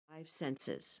five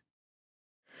senses.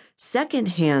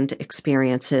 Second-hand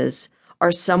experiences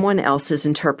are someone else's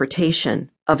interpretation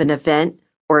of an event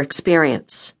or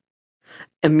experience.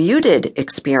 A muted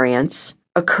experience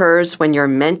occurs when you're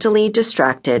mentally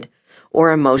distracted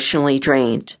or emotionally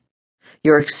drained.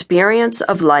 Your experience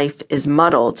of life is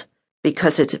muddled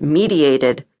because it's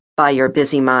mediated by your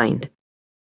busy mind.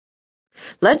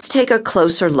 Let's take a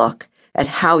closer look at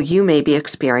how you may be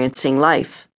experiencing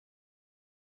life.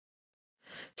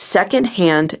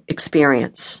 Second-hand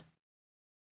experience.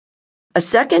 A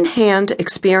second-hand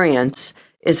experience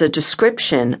is a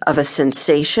description of a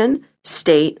sensation,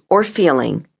 state, or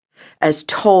feeling as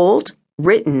told,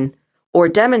 written, or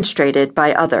demonstrated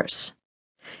by others.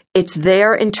 It's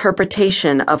their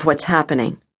interpretation of what's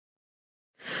happening.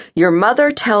 Your mother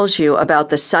tells you about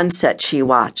the sunset she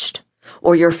watched,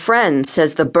 or your friend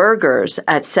says the burgers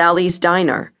at Sally's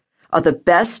Diner are the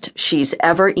best she's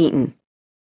ever eaten.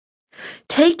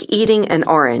 Take eating an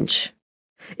orange.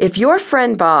 If your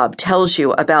friend Bob tells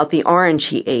you about the orange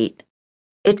he ate,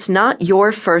 it's not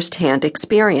your first-hand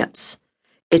experience.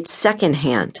 It's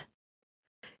second-hand.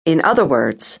 In other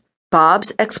words,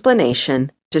 Bob's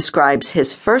explanation describes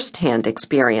his first-hand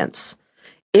experience.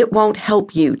 It won't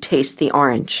help you taste the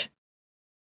orange.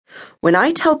 When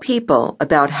I tell people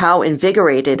about how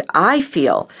invigorated I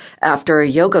feel after a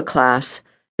yoga class,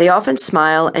 they often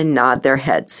smile and nod their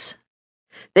heads.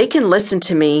 They can listen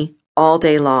to me all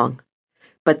day long,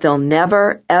 but they'll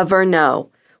never, ever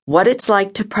know what it's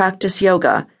like to practice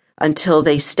yoga until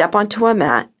they step onto a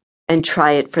mat and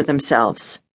try it for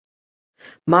themselves.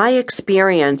 My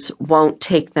experience won't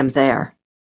take them there,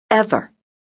 ever.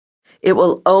 It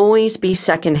will always be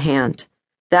secondhand.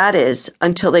 That is,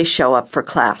 until they show up for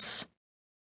class.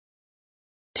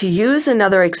 To use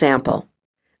another example,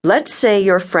 let's say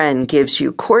your friend gives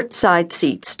you courtside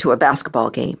seats to a basketball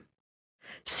game.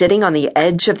 Sitting on the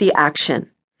edge of the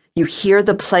action, you hear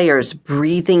the players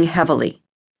breathing heavily.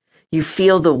 You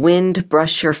feel the wind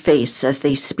brush your face as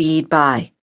they speed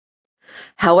by.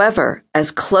 However, as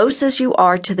close as you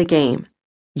are to the game,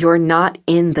 you're not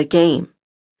in the game,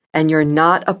 and you're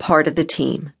not a part of the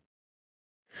team.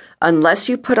 Unless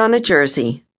you put on a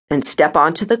jersey and step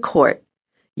onto the court,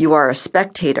 you are a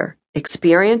spectator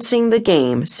experiencing the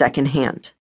game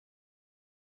secondhand.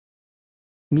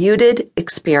 Muted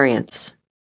experience.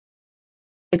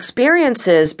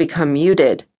 Experiences become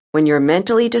muted when you're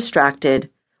mentally distracted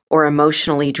or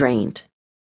emotionally drained.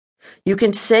 You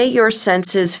can say your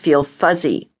senses feel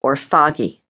fuzzy or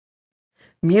foggy.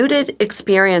 Muted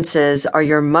experiences are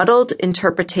your muddled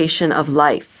interpretation of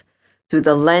life through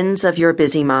the lens of your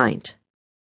busy mind.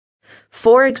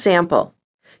 For example,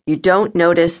 you don't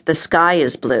notice the sky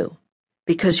is blue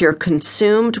because you're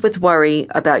consumed with worry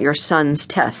about your son's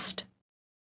test.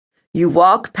 You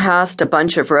walk past a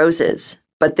bunch of roses,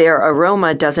 but their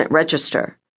aroma doesn't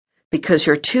register because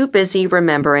you're too busy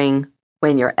remembering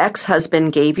when your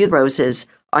ex-husband gave you roses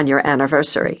on your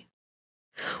anniversary.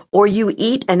 Or you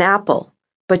eat an apple,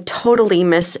 but totally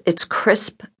miss its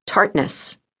crisp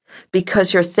tartness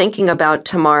because you're thinking about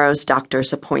tomorrow's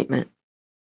doctor's appointment.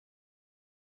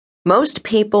 Most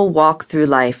people walk through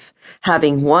life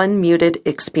having one muted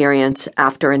experience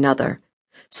after another,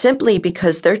 simply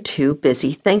because they're too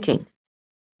busy thinking.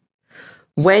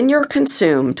 When you're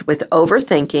consumed with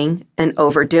overthinking and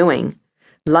overdoing,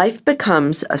 life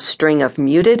becomes a string of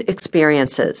muted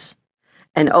experiences,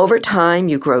 and over time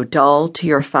you grow dull to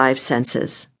your five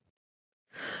senses.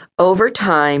 Over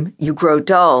time, you grow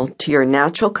dull to your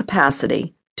natural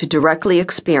capacity to directly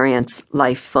experience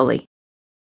life fully.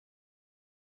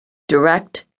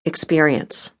 Direct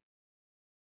experience.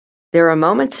 There are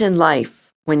moments in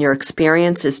life when your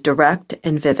experience is direct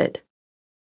and vivid.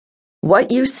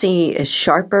 What you see is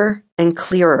sharper and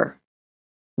clearer.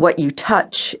 What you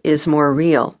touch is more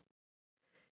real.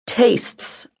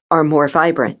 Tastes are more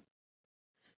vibrant.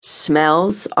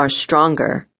 Smells are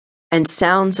stronger, and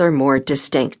sounds are more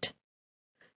distinct.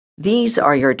 These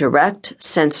are your direct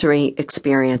sensory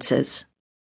experiences.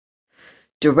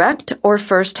 Direct or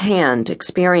first-hand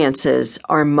experiences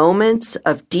are moments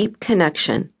of deep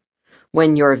connection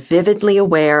when you're vividly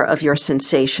aware of your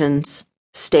sensations,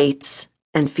 states,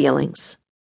 and feelings.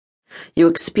 You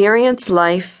experience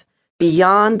life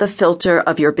beyond the filter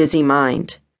of your busy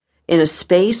mind, in a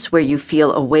space where you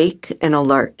feel awake and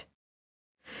alert.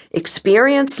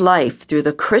 Experience life through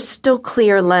the crystal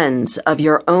clear lens of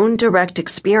your own direct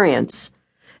experience,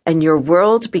 and your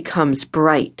world becomes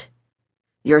bright.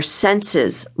 Your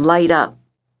senses light up,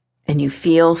 and you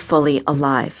feel fully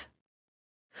alive.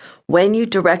 When you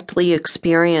directly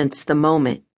experience the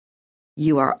moment,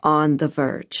 you are on the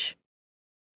verge.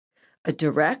 A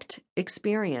direct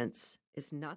experience is not